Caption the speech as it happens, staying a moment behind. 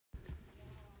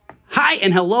Hi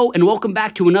and hello and welcome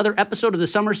back to another episode of the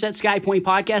Somerset Sky Pointe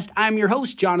podcast. I'm your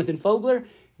host, Jonathan Fogler,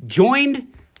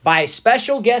 joined by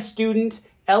special guest student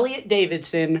Elliot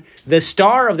Davidson, the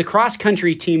star of the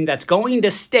cross-country team that's going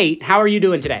to state. How are you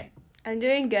doing today? I'm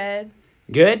doing good.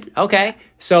 Good? Okay.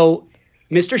 So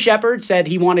Mr. Shepard said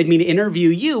he wanted me to interview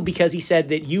you because he said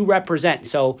that you represent.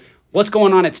 So what's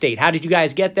going on at state? How did you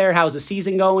guys get there? How's the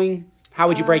season going? How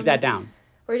would you break that down?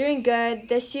 We're doing good.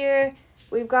 This year,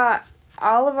 we've got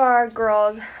all of our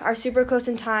girls are super close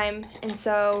in time, and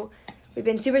so we've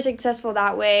been super successful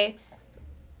that way.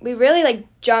 We really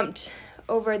jumped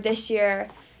over this year,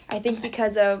 I think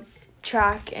because of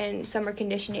track and summer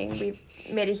conditioning. We've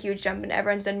made a huge jump, and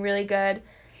everyone's done really good.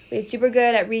 We did super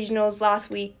good at regionals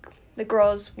last week. The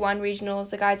girls won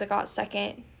regionals. The guys got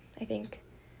second, I think.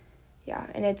 Yeah,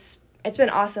 and it's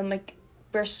been awesome.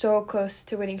 We're so close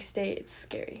to winning state. It's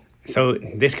scary. So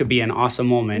this could be an awesome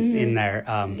moment in there.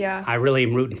 Yeah. I really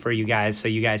am rooting for you guys so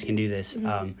you guys can do this.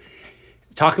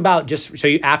 Talk about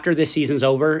after this season's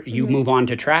over, you move on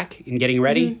to track and getting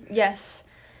ready? Yes.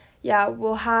 Yeah,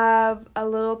 we'll have a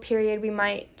little period we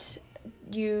might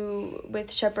do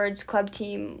with Shepard's club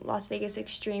team, Las Vegas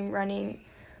Extreme Running.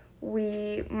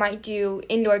 We might do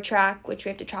indoor track, which we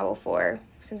have to travel for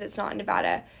since it's not in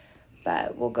Nevada.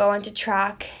 But we'll go into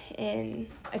track in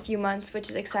a few months, which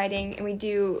is exciting. And we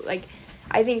do,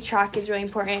 I think track is really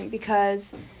important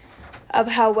because of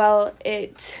how well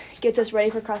it gets us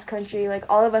ready for cross country.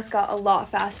 All of us got a lot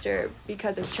faster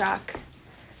because of track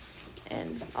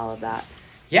and all of that.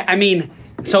 Yeah,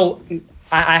 so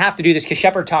I have to do this because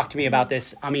Shepard talked to me about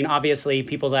this. Obviously,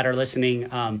 people that are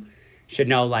listening should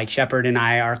know, Shepard and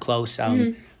I are close,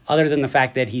 other than the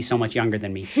fact that he's so much younger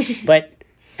than me.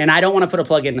 And I don't want to put a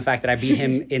plug in the fact that I beat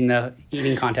him in the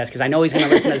eating contest because I know he's going to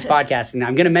listen to this podcast, and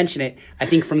I'm going to mention it. I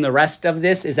think from the rest of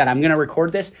this is that I'm going to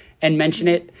record this and mention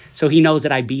it so he knows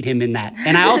that I beat him in that.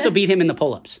 And I also beat him in the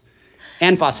pull-ups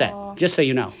and faucet, just so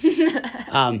you know.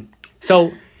 So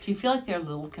do you feel like they're a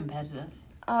little competitive?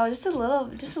 Oh, just a little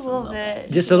bit.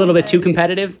 Just a little bit too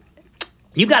competitive?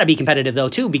 You've got to be competitive, though,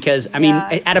 too, because,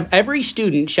 out of every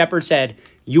student, Shepard said,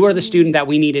 you are the student that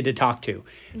we needed to talk to.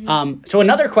 So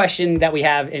another question that we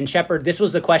have, and Shepard, this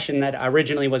was the question that I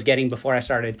originally was getting before I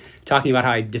started talking about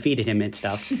how I defeated him and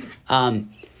stuff.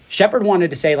 Shepard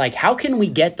wanted to say, how can we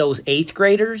get those 8th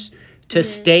graders to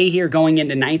stay here going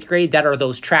into 9th grade that are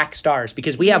those track stars?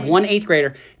 Because we have one 8th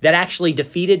grader that actually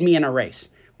defeated me in a race.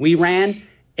 We ran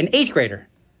an 8th grader.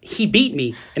 He beat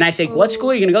me, and I said, what school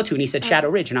are you going to go to? And he said, Shadow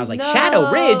Ridge. And I was like, no.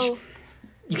 Shadow Ridge?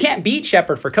 You can't beat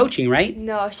Shepard for coaching, right?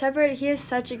 No, Shepard, he is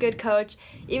such a good coach.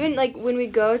 Even, when we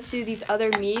go to these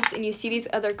other meets and you see these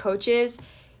other coaches,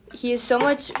 he is so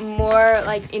much more,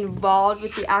 involved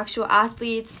with the actual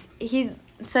athletes. He's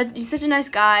such a nice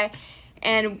guy.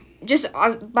 And just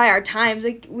by our times,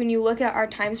 when you look at our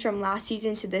times from last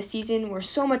season to this season, we're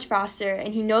so much faster.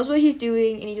 And he knows what he's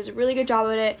doing, and he does a really good job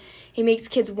at it. He makes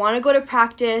kids want to go to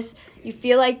practice. You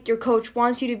feel like your coach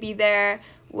wants you to be there,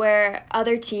 where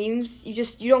other teams,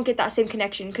 you don't get that same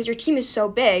connection because your team is so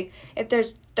big. If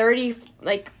there's 30,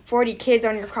 40 kids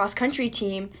on your cross-country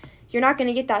team, you're not going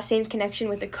to get that same connection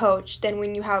with the coach than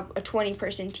when you have a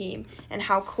 20-person team and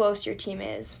how close your team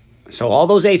is. So all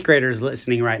those 8th graders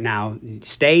listening right now,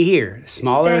 stay here.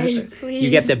 Smaller, stay, please. You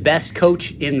get the best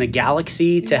coach in the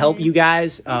galaxy to help you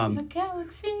guys. The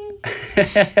galaxy.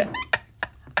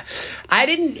 I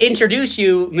didn't introduce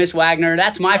you, Miss Wagner.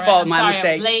 That's my fault, my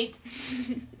mistake. I'm late.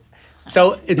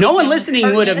 So no one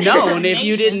listening would have known if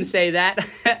you didn't say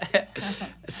that.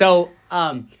 So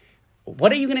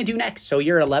what are you going to do next? So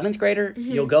you're an 11th grader.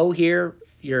 You'll go here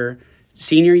your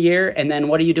senior year, and then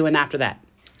what are you doing after that?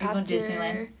 Are you going to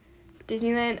Disneyland?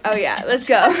 Disneyland? Oh, yeah. Let's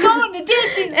go. I'm going to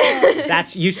Disneyland.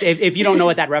 That's if you don't know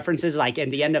what that reference is, at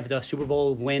the end of the Super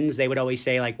Bowl wins, they would always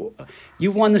say,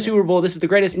 you won the Super Bowl. This is the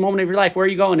greatest moment of your life. Where are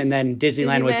you going? And then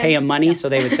Disneyland would pay them money. So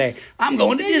they would say, I'm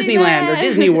going to Disneyland or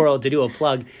Disney World to do a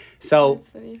plug. So,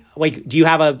 do you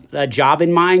have a job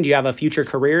in mind? Do you have a future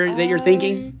career that you're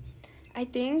thinking? I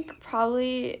think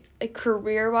probably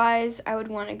career-wise, I would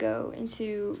want to go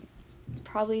into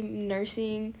probably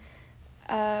nursing.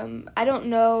 I don't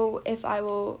know if I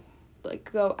will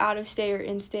go out of state or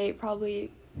in-state,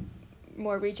 probably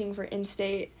more reaching for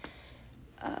in-state.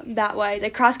 That wise,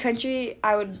 cross country,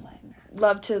 I would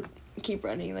love to keep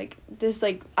running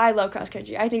I love cross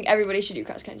country. I think everybody should do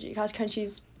cross country. Cross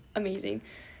country's amazing.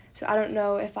 So I don't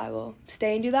know if I will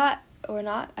stay and do that or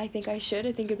not. I think I should.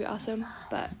 I think it'd be awesome,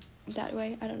 but that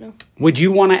way, I don't know. Would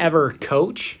you want to ever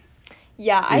coach?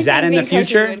 Yeah, I Is that think in the being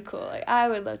future? coaching would cool. Like, I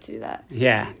would love to do that.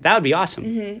 Yeah, that would be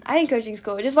awesome. I think coaching's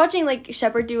cool. Just watching like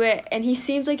Shepard do it, and he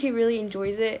seems like he really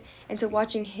enjoys it, and so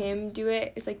watching him do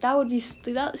it, it's like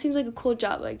that seems like a cool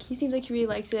job. Like he seems like he really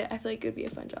likes it. I feel like it would be a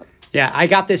fun job. Yeah, I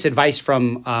got this advice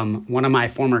from one of my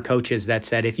former coaches that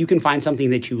said, if you can find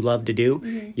something that you love to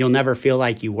do, you'll never feel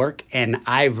like you work. And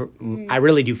I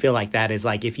really do feel like that is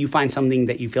like, if you find something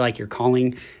that you feel like you're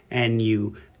calling and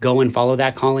you go and follow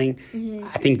that calling,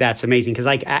 I think that's amazing. Because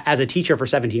like as a teacher for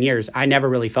 17 years, I never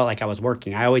really felt like I was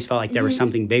working. I always felt like there was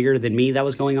something bigger than me that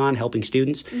was going on, helping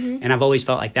students. And I've always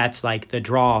felt like that's like the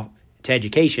draw to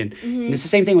education. And it's the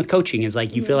same thing with coaching, is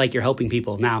like you feel like you're helping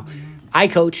people. Now, I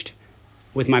coached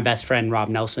with my best friend, Rob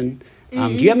Nelson. Do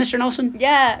you have Mr. Nelson?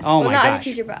 Yeah. Oh well, my not gosh. as a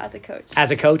teacher, but as a coach. As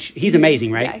a coach, he's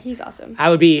amazing, right? Yeah, he's awesome.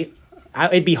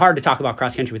 It'd be hard to talk about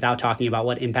cross country without talking about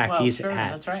what impact he's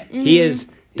had. That's right. He has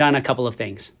done a couple of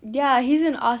things. Yeah, he's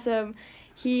been awesome.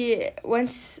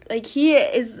 There's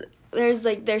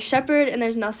Shepard and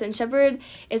there's Nelson. Shepard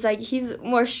is like, he's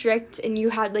more strict and you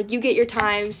get your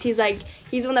times. He's the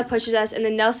one that pushes us. And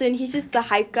then Nelson, he's just the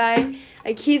hype guy.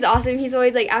 Like, he's awesome. He's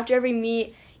always like, after every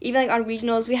meet, even like on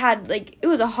regionals, we had like, it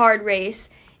was a hard race.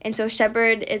 And so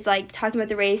Shepard is like talking about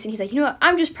the race and he's like, you know what,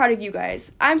 I'm just proud of you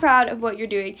guys. I'm proud of what you're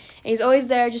doing. And he's always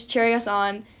there just cheering us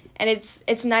on. And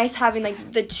it's nice having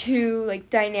like the two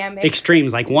like dynamic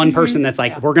extremes, like one person that's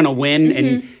like, we're gonna win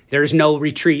and there's no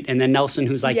retreat, and then Nelson,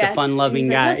 who's like the fun-loving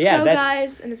guy. Let's go,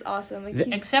 guys, and it's awesome. Like,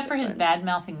 except for his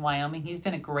bad-mouthing Wyoming, he's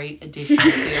been a great addition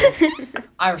to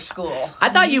our school. I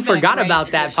thought you forgot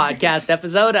about that podcast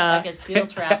episode. Like a steel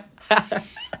trap.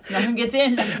 Nothing gets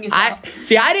in, nothing gets out.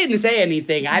 See, I didn't say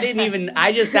anything.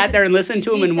 I just sat there and listened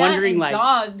to him and wondering like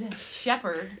dogged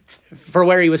Shepard for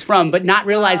where he was from, but not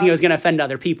realizing it was going to offend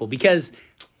other people, because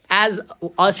as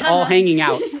us all hanging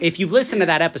out, if you've listened to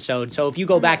that episode, so if you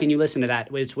go back and you listen to that,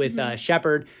 it's with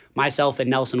Shepard, myself, and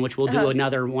Nelson, which we'll do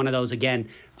another one of those again.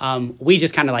 We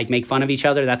just kind of like make fun of each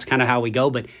other. That's kind of how we go.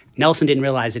 But Nelson didn't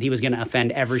realize that he was going to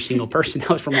offend every single person that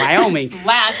was from Wyoming.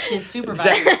 Slash his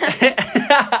supervisor.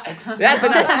 That's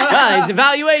enough. His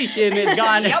evaluation is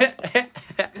gone. Yep.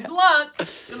 Good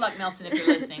luck, Nelson, if you're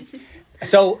listening.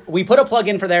 So we put a plug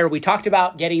in for there. We talked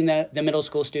about getting the middle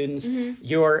school students.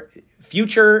 Your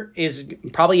future is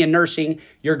probably in nursing.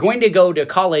 You're going to go to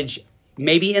college,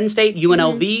 maybe in-state,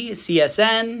 UNLV,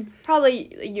 CSN. Probably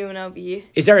UNLV.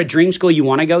 Is there a dream school you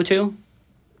want to go to?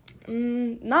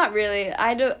 Not really.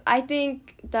 I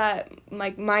think that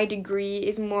like my degree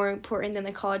is more important than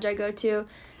the college I go to.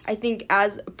 I think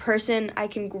as a person I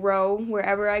can grow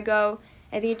wherever I go.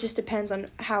 I think it just depends on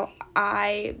how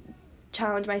I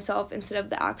challenge myself instead of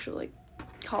the actual like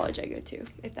college I go to,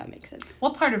 if that makes sense.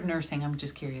 What part of nursing? I'm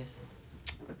just curious.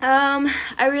 I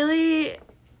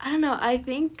don't know. I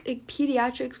think like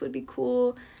pediatrics would be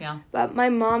cool. Yeah. But my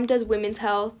mom does women's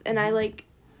health, and I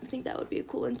think that would be a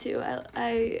cool one too.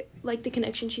 I like the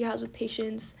connection she has with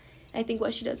patients. I think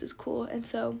what she does is cool, and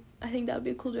so I think that would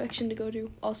be a cool direction to go to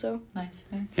also. Nice.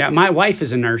 Yeah, my wife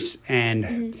is a nurse,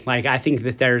 and like I think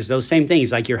that there's those same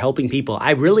things, like you're helping people.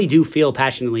 I really do feel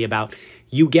passionately about,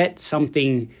 you get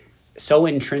something so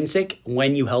intrinsic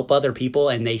when you help other people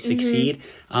and they succeed.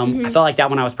 I felt like that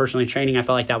when I was personally training. I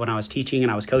felt like that when I was teaching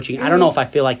and I was coaching. I don't know if I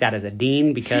feel like that as a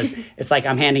dean, because it's like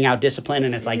I'm handing out discipline,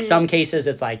 and it's like some cases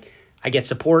it's like I get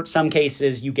support. Some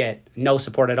cases you get no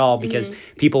support at all, because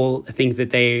people think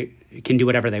that they can do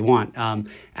whatever they want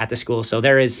at the school. So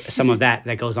there is some of that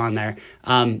goes on there.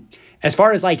 As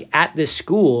far as like at this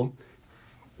school,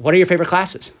 what are your favorite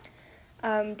classes?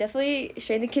 Definitely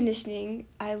strength and conditioning.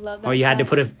 I love that. Oh, you class. had to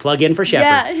put a plug in for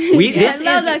Shepard. Yeah. I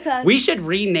love that class. We should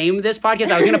rename this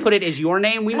podcast. I was going to put it as your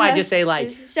name. We might just say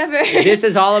like, Shepard. This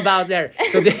is all about there.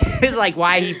 So this is like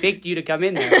why he picked you to come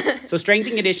in there. So strength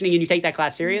and conditioning, and you take that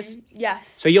class serious? Yes.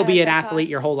 So you'll be an athlete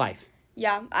your whole life?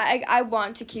 Yeah. I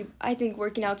want to keep, I think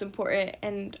working out's important,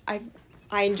 and I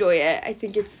enjoy it. I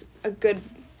think it's a good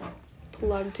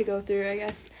plug to go through, I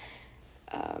guess.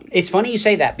 It's funny you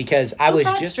say that, because I was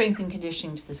just strength and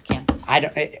conditioning to this campus.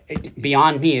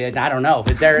 Beyond me, I don't know.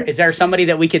 Is there somebody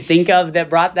that we could think of that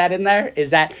brought that in there?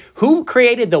 Is that who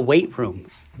created the weight room?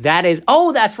 That is.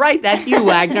 Oh, that's right. That's you,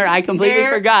 Wagner. I completely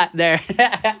forgot there.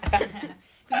 Because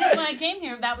when I came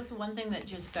here, that was the one thing that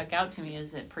just stuck out to me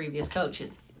as a previous coach,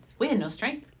 is we had no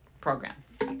strength program.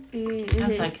 I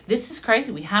was like, this is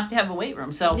crazy. We have to have a weight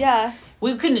room. So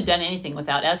we couldn't have done anything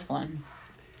without Esplin.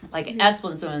 Like,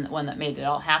 Esplin's the one that made it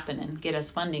all happen and get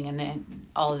us funding and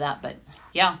all of that. But,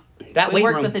 yeah, we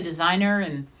worked with a designer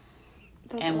and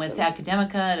with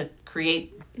Academica to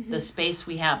create the space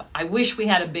we have. I wish we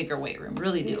had a bigger weight room,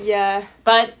 really do. Yeah.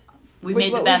 But we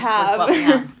made the best with what we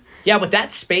have. Yeah, with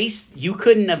that space, you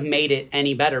couldn't have made it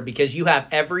any better because you have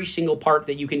every single part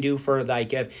that you can do for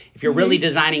like if you're really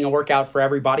designing a workout for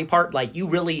every body part, like you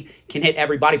really can hit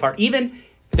every body part. Even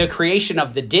the creation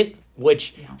of the dip,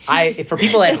 which for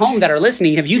people at home that are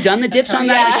listening, have you done the dips on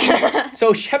that machine?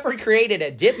 So Shepard created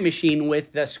a dip machine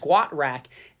with the squat rack,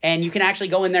 and you can actually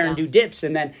go in there and do dips.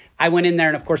 And then I went in there,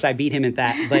 and of course I beat him at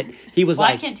that. But he was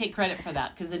I can't take credit for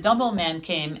that because the Dumbbell Man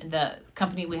came, the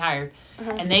company we hired,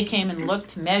 and they came and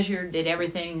looked, measured, did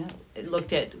everything,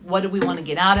 looked at what do we want to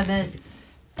get out of it,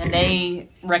 and they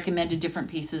recommended different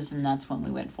pieces, and that's when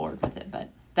we went forward with it. But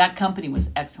that company was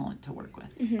excellent to work with.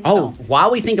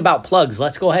 While we think about plugs,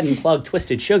 let's go ahead and plug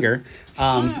Twisted Sugar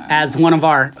as one of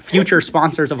our future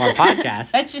sponsors of our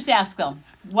podcast. Let's just ask them,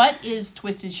 what is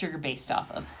Twisted Sugar based off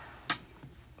of?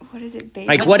 What is it based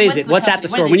on? Like, what is it? What's at the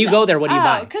store? When you go there, what do you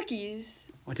buy? Cookies.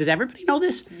 Does everybody know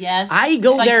this? Yes. I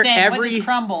go there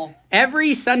crumble?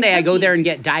 Every Sunday. Cookies. I go there and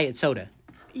get diet soda.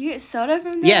 You get soda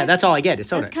from there? Yeah, that's all I get is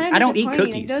soda. That's kind of I don't eat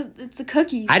cookies. It's the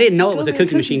cookies. I didn't know it was a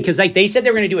cookie machine because like they said they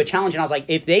were going to do a challenge, and I was like,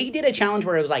 if they did a challenge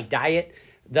where it was like diet,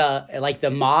 the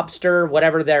mobster,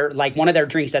 whatever their like one of their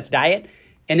drinks that's diet,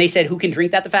 and they said who can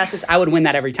drink that the fastest, I would win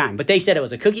that every time. But they said it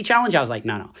was a cookie challenge. I was like,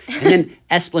 no. And then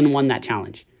Esplin won that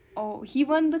challenge. Oh, he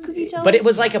won the cookie challenge? But it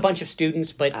was like a bunch of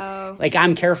students, but like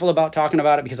I'm careful about talking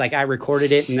about it because like I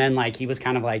recorded it and then like he was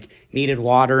kind of like needed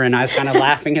water and I was kind of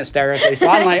laughing hysterically. So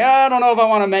I'm like, I don't know if I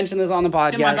want to mention this on the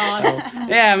podcast. So,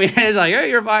 yeah, I mean, it's like, oh,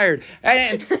 you're fired.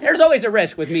 And there's always a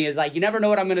risk with me is like, you never know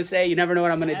what I'm going to say. You never know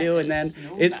what I'm going to do. And then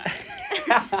it's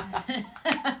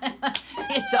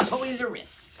always a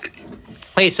risk.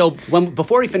 Okay, so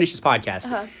before we finish this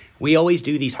podcast, we always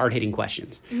do these hard-hitting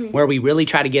questions where we really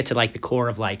try to get to like the core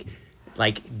of like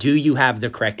do you have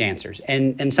the correct answers?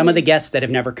 And some of the guests that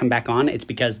have never come back on, it's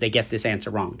because they get this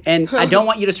answer wrong. And I don't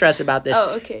want you to stress about this.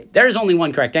 Oh, okay. There is only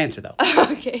one correct answer though.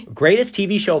 Okay. Greatest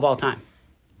TV show of all time.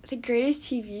 The greatest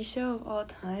TV show of all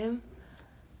time?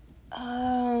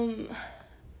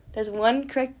 There's one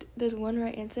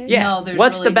right answer? Yeah. No, there's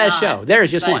What's really the best show? There is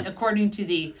just one. According to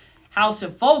the House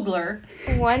of Fogler.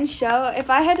 One show? If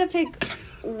I had to pick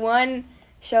one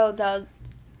show that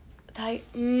I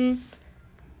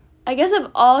guess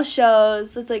of all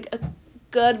shows, it's like a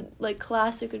good like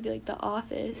classic would be like The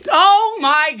Office. Oh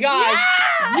my gosh!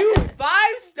 Yeah! You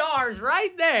 5 stars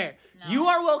right there. No. You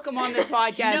are welcome on this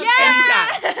podcast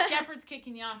anytime. Shepard's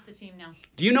kicking you off the team now.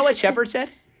 Do you know what Shepard said?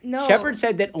 No. Shepard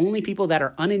said that only people that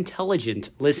are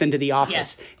unintelligent listen to The Office.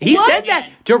 Yes. He said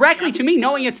that directly to me,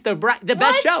 knowing it's the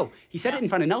best show. He said it in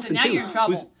front of Nelson so now too. You're in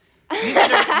trouble. You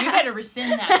better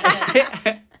rescind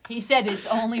that. He said it's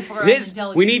only for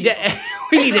unintelligent we need people.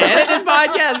 We need to edit this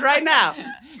podcast right now.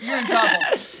 You're in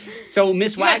trouble. So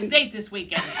Miss Wagner. State this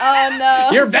weekend. Oh no.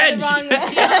 You're benched.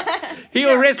 He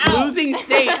will risk losing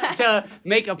state to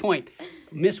make a point.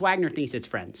 Miss Wagner thinks it's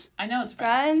Friends. I know it's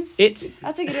Friends. Friends.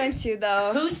 That's a good one too,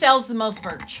 though. Who sells the most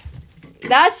merch?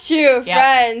 That's true. Yeah,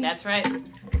 Friends. That's right.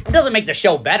 It doesn't make the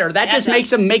show better. That just makes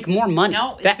them make more money.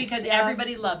 No, it's because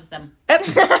everybody loves them.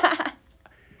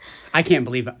 I can't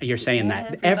believe you're saying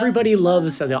that. Everybody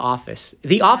loves The Office.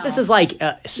 The Office is like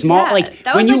small, like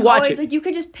that when was you watch always, it. Like you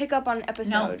could just pick up on an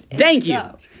episode. No. Thank you.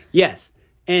 Go. Yes,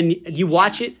 and you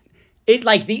watch it. It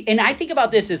like and I think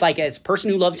about this as like as a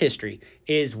person who loves history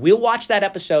is we'll watch that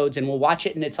episodes and we'll watch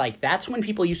it and it's like that's when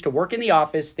people used to work in the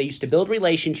office. They used to build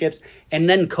relationships and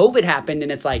then COVID happened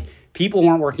and it's like people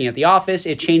weren't working at the office.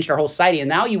 It changed our whole society and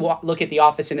now you look at the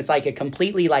office and it's like a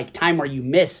completely like time where you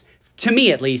miss, to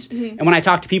me at least. Mm-hmm. And when I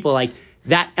talk to people like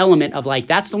that element of like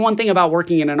that's the one thing about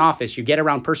working in an office. You get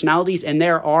around personalities and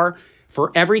there are for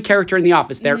every character in the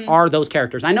office, there are those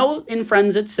characters. I know in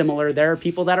Friends it's similar. There are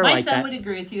people that are like that. My son would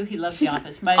agree with you. He loves The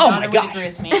Office. My daughter would agree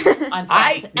with me on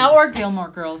Friends. Our Gilmore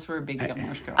Girls were big Gilmore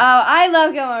Girls. Oh, I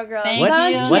love Gilmore Girls. Thank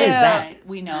you. What is that?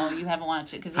 We know you haven't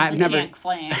watched it because I've it's never. Jack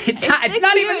Flan. It's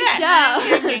not even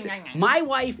that. My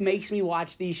wife makes me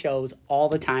watch these shows all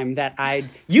the time.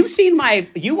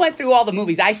 You went through all the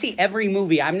movies. I see every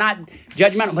movie. I'm not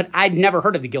judgmental, but I'd never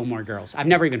heard of the Gilmore Girls. I've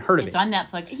never even heard of it. It's on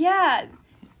Netflix. Yeah.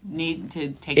 Need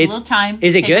to take a little time.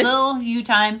 Is it good? Take a little you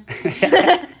time.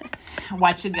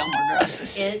 Watch the Gilmore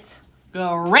Girls. It's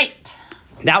great.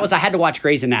 I had to watch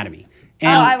Grey's Anatomy. And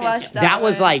I watched that. That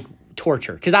was like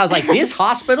torture because I was like, this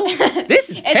hospital, this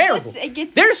is terrible.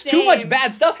 There's too much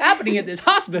bad stuff happening at this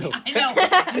hospital. I know.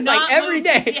 It's like every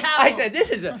day. I said, this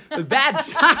is a bad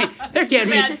sign.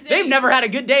 They've never had a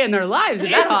good day in their lives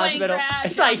in that hospital.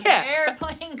 It's like,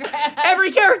 airplane crash.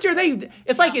 Every character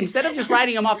it's like instead of just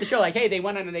writing them off the show, like, hey, they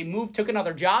went in and they moved, took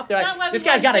another job. They're like, this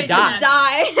guy's got to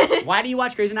die. Why do you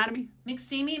watch Grey's Anatomy?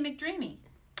 McSteamy and McDreamy.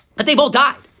 But they both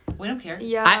died. We don't care.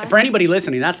 Yeah. For anybody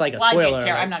listening, that's like a spoiler. I didn't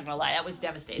care. I'm not gonna lie. That was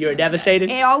devastating. You were devastated?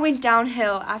 It all went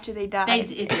downhill after they died.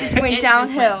 It just went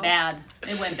downhill. It went bad.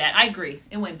 It went bad. I agree.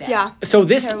 It went bad. Yeah. So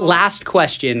this Terrible. last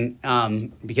question,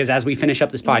 because as we finish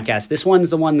up this podcast, this one's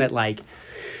the one that like.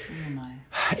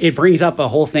 It brings up a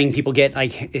whole thing. People get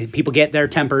their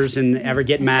tempers and ever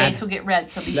get mad. His face will get red,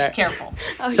 so be careful.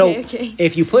 Okay.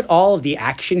 If you put all of the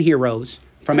action heroes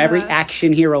from every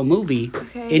action hero movie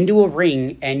into a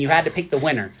ring and you had to pick the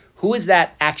winner, who is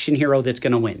that action hero that's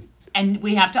going to win? And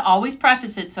we have to always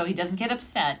preface it so he doesn't get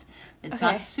upset. It's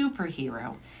not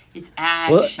superhero. It's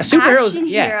action. Well, superheroes,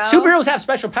 hero. Superheroes have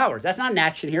special powers. That's not an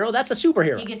action hero. That's a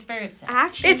superhero. He gets very upset.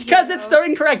 It's because it's the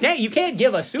incorrect name. You can't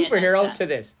give a superhero to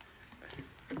this.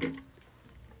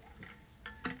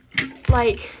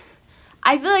 Like,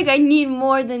 I feel like I need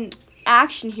more than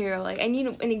action hero. Like, I need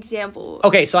an example.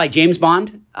 Okay, so like James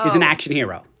Bond is an action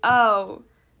hero. Oh.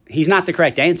 He's not the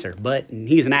correct answer, but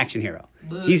he's an action hero.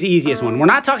 He's the easiest one. We're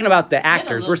not talking about the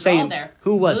actors. We're saying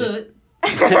who was it?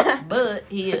 But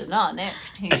he is not an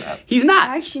action hero. He's not.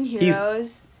 Action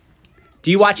heroes.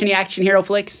 Do you watch any action hero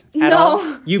flicks at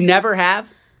all? You never have?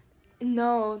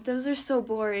 No, those are so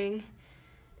boring.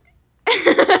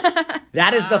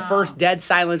 That is the first dead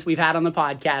silence we've had on the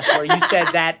podcast where you said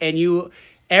that and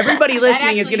everybody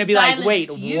listening is going to be like, wait,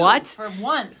 what? For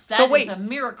once, that is a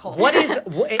miracle. What is,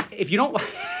 if you don't,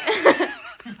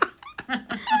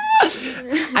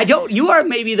 you are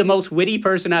maybe the most witty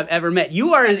person I've ever met.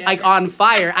 You are like on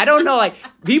fire. I don't know, like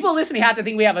people listening have to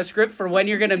think we have a script for when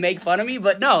you're going to make fun of me,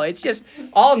 but no, it's just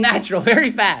all natural,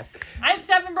 very fast. I have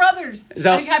 7 brothers.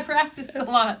 So, I practiced a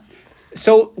lot.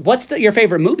 So what's your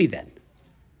favorite movie then?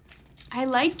 I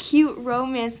like cute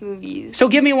romance movies. So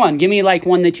give me one. Give me like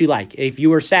one that you like. If you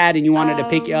were sad and you wanted to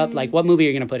pick you up, like what movie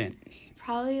are you going to put in?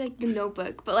 Probably like The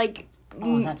Notebook, but like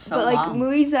that's so long. Like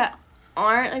movies that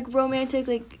aren't like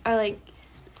romantic are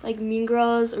like Mean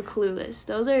Girls or Clueless.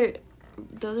 Those are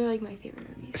like my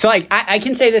favorite movies. So like I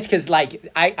can say this because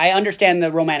like I understand the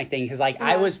romantic thing because like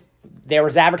there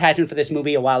was advertisement for this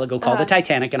movie a while ago called The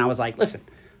Titanic and I was like, listen,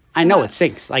 I know it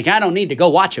sinks. Like I don't need to go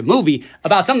watch a movie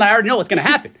about something I already know what's going to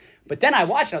happen. But then I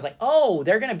watched and I was like, oh,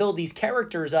 they're going to build these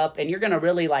characters up and you're going to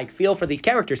really like feel for these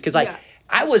characters. Because like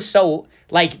I was so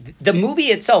like the movie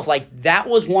itself, like that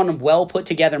was one well put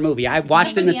together movie. I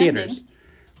watched it in the theaters. Ending?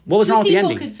 What was wrong with the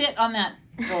ending? 2 people could fit on that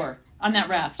door, on that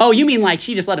raft. Oh, you mean like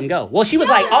she just let him go? Well, she was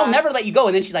like, I'll never let you go.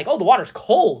 And then she's like, oh, the water's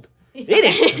cold. It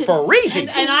is freezing.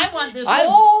 And I want this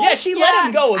she let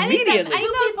him go immediately. I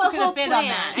think people could have fit on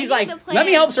that. He's like, let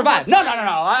me help survive. No.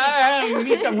 I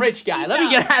need some rich guy. Let me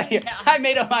get out of here. I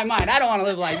made up my mind. I don't want to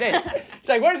live like this. It's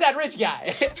like, where's that rich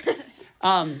guy?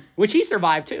 Which he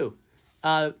survived too.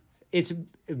 It's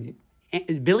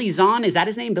Billy Zahn. Is that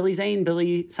his name? Billy Zane?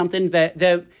 Billy something?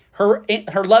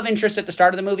 Her love interest at the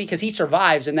start of the movie because he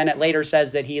survives and then it later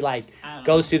says that he like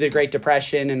goes through the Great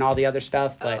Depression and all the other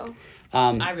stuff. But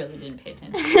I really didn't pay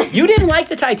attention. You didn't like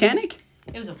the Titanic?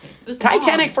 It was okay. It was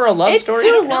Titanic long. For a love story?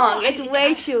 It's too long. It's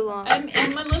way too long. I'm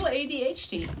a little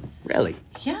ADHD. Really?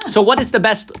 Yeah. So what is the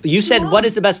best? You said what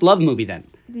is the best love movie then?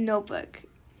 Notebook.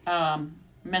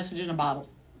 Message in a Bottle.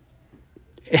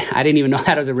 I didn't even know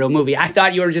that was a real movie. I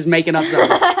thought you were just making up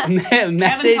some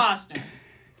message.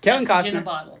 Kevin Costner. Message in a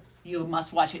Bottle. You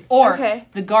must watch it. Or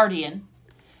The Guardian,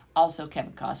 also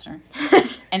Kevin Costner,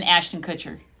 and Ashton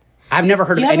Kutcher. I've never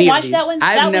heard of any of these. You haven't watched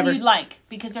that one? That one you'd like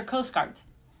because they're Coast Guards.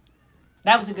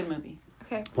 That was a good movie.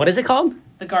 Okay. What is it called?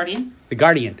 The Guardian. The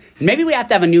Guardian. Maybe we have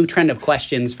to have a new trend of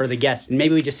questions for the guests.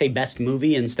 Maybe we just say best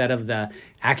movie instead of the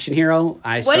action hero.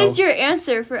 What is your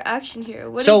answer for action hero?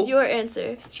 What is your answer?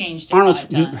 It's changed a lot of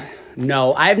times.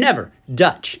 No, I've never.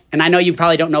 Dutch. And I know you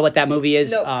probably don't know what that movie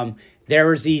is. Nope. There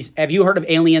was these. Have you heard of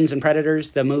Aliens and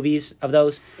Predators? The movies of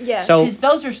those? Yeah. So because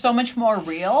those are so much more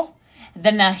real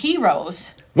than the heroes.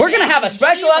 We're going to have a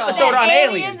special episode on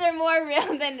aliens. Aliens are more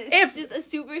real than just a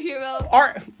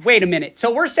superhero. Wait a minute.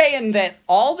 So we're saying that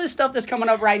all this stuff that's coming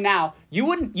up right now,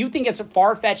 you think it's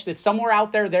far-fetched that somewhere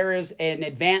out there is an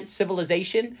advanced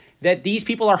civilization that these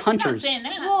people are hunters. I'm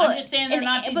not saying that. I'm just saying they're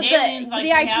not these aliens like we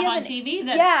have on TV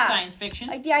that's science fiction.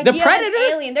 Like the idea of an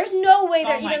alien. There's no way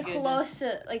they're even close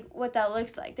to like what that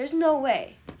looks like. There's no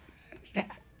way.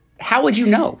 How would you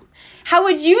know? How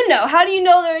would you know? How do you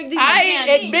know they're existing?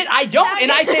 I admit I don't,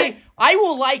 and I say I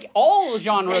will like all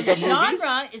genres of movies.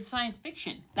 Genre is science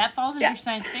fiction. That falls under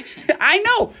science fiction. I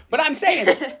know, but I'm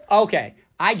saying, okay,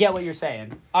 I get what you're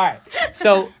saying. All right,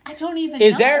 so I don't even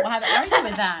know how to argue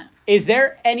with that. Is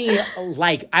there any,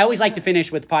 like, I always like to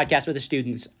finish with podcasts with the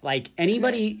students, like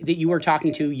anybody that you were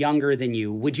talking to younger than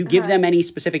you, would you give them any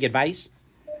specific advice?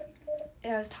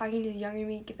 I was talking to younger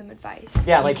me, give them advice.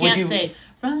 Yeah, like you can't say,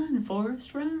 run,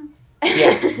 Forrest, run.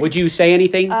 Yeah. Would you say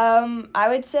anything? I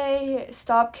would say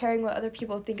stop caring what other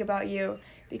people think about you,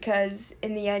 because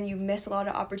in the end you miss a lot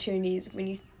of opportunities when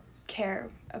you care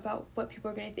about what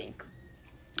people are going to think.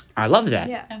 I love that.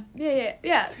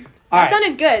 Yeah. That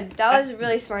sounded good. That was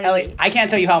really smart of me. I can't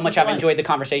tell you how much I've enjoyed the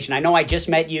conversation. I know I just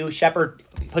met you. Shepard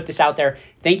put this out there.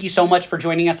 Thank you so much for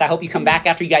joining us. I hope you come back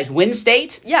after you guys win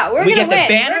state. Yeah, we're going to win. The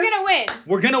banner. We're going to win.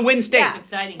 We're going to win state. Yeah. It's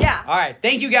exciting. Yeah. All right.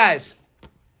 Thank you, guys.